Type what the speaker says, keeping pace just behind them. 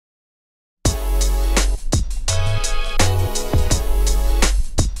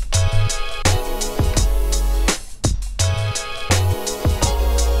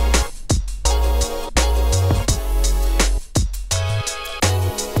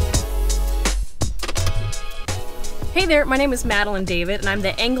Hey there, my name is Madeline David, and I'm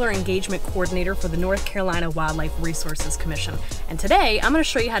the Angler Engagement Coordinator for the North Carolina Wildlife Resources Commission. And today, I'm going to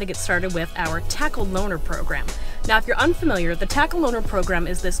show you how to get started with our Tackle Loaner program. Now, if you're unfamiliar, the Tackle Loaner program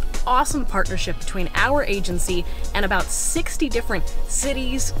is this awesome partnership between our agency and about 60 different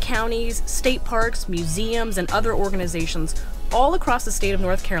cities, counties, state parks, museums, and other organizations all across the state of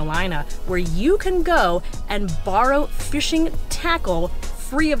North Carolina, where you can go and borrow fishing tackle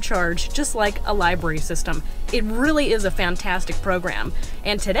free of charge, just like a library system. It really is a fantastic program.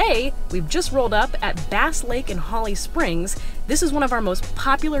 And today, we've just rolled up at Bass Lake in Holly Springs. This is one of our most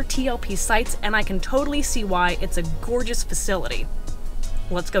popular TLP sites, and I can totally see why. It's a gorgeous facility.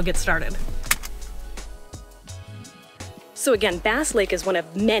 Let's go get started. So again, Bass Lake is one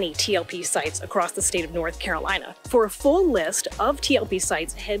of many TLP sites across the state of North Carolina. For a full list of TLP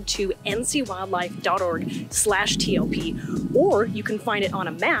sites, head to ncwildlife.org/TLP, or you can find it on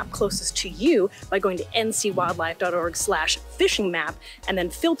a map closest to you by going to ncwildlife.org/fishing map and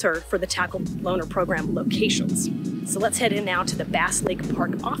then filter for the Tackle Loaner program locations. So let's head in now to the Bass Lake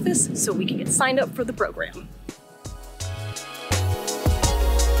Park office so we can get signed up for the program.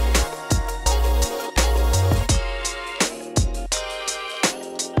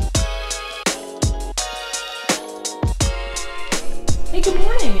 Hey, good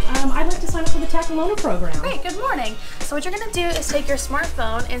morning. I'd like to sign up for the Tackle Loaner program. Great, good morning. So what you're going to do is take your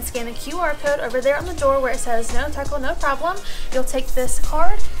smartphone and scan the QR code over there on the door where it says no tackle, no problem. You'll take this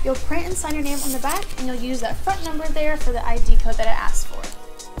card, you'll print and sign your name on the back, and you'll use that front number there for the ID code that it asks for.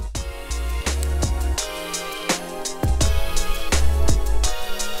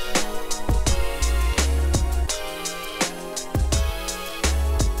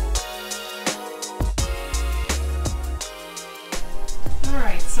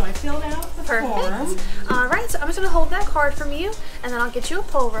 So I filled out the form. All right, so I'm just going to hold that card from you, and then I'll get you a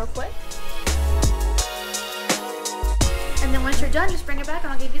pole real quick. And then once you're done, just bring it back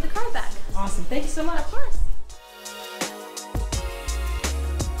and I'll give you the card back. Awesome. Thank you so much. Of course.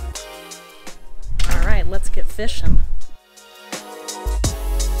 All right, let's get fishing.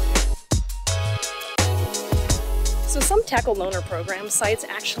 So some Tackle Loaner program sites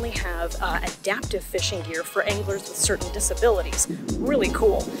actually have adaptive fishing gear for anglers with certain disabilities. Really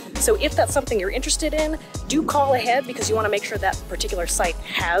cool. So if that's something you're interested in, do call ahead because you want to make sure that particular site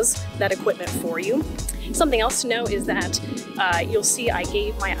has that equipment for you. Something else to know is that you'll see I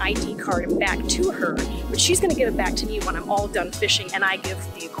gave my ID card back to her, but she's going to give it back to me when I'm all done fishing and I give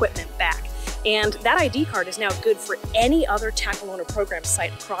the equipment back. And that ID card is now good for any other Tackle Loaner program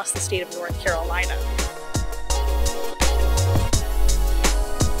site across the state of North Carolina.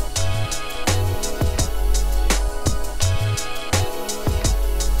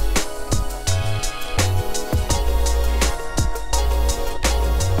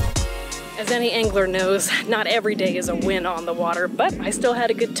 As any angler knows, not every day is a win on the water, but I still had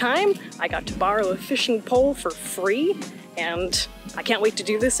a good time. I got to borrow a fishing pole for free, and I can't wait to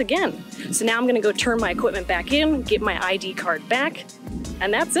do this again. So now I'm gonna go turn my equipment back in, get my ID card back,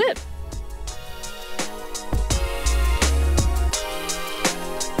 and that's it.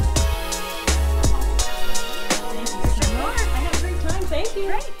 Thank you so much. I had a great time, thank you.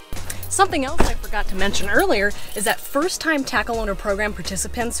 Great. Something else I forgot to mention earlier is that first-time Tackle Loaner program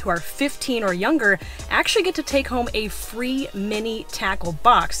participants who are 15 or younger actually get to take home a free mini tackle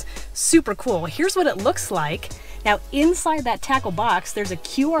box. Super cool. Here's what it looks like. Now, inside that tackle box, there's a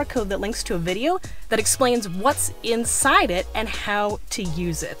QR code that links to a video that explains what's inside it and how to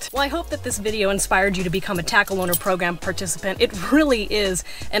use it. Well, I hope that this video inspired you to become a Tackle Loaner program participant. It really is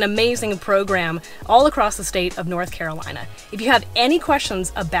an amazing program all across the state of North Carolina. If you have any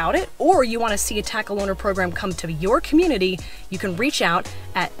questions about it, or you want to see a Tackle Loaner program come to your community, you can reach out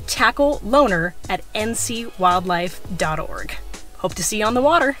at tackleloaner@ncwildlife.org. Hope to see you on the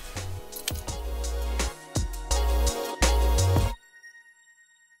water.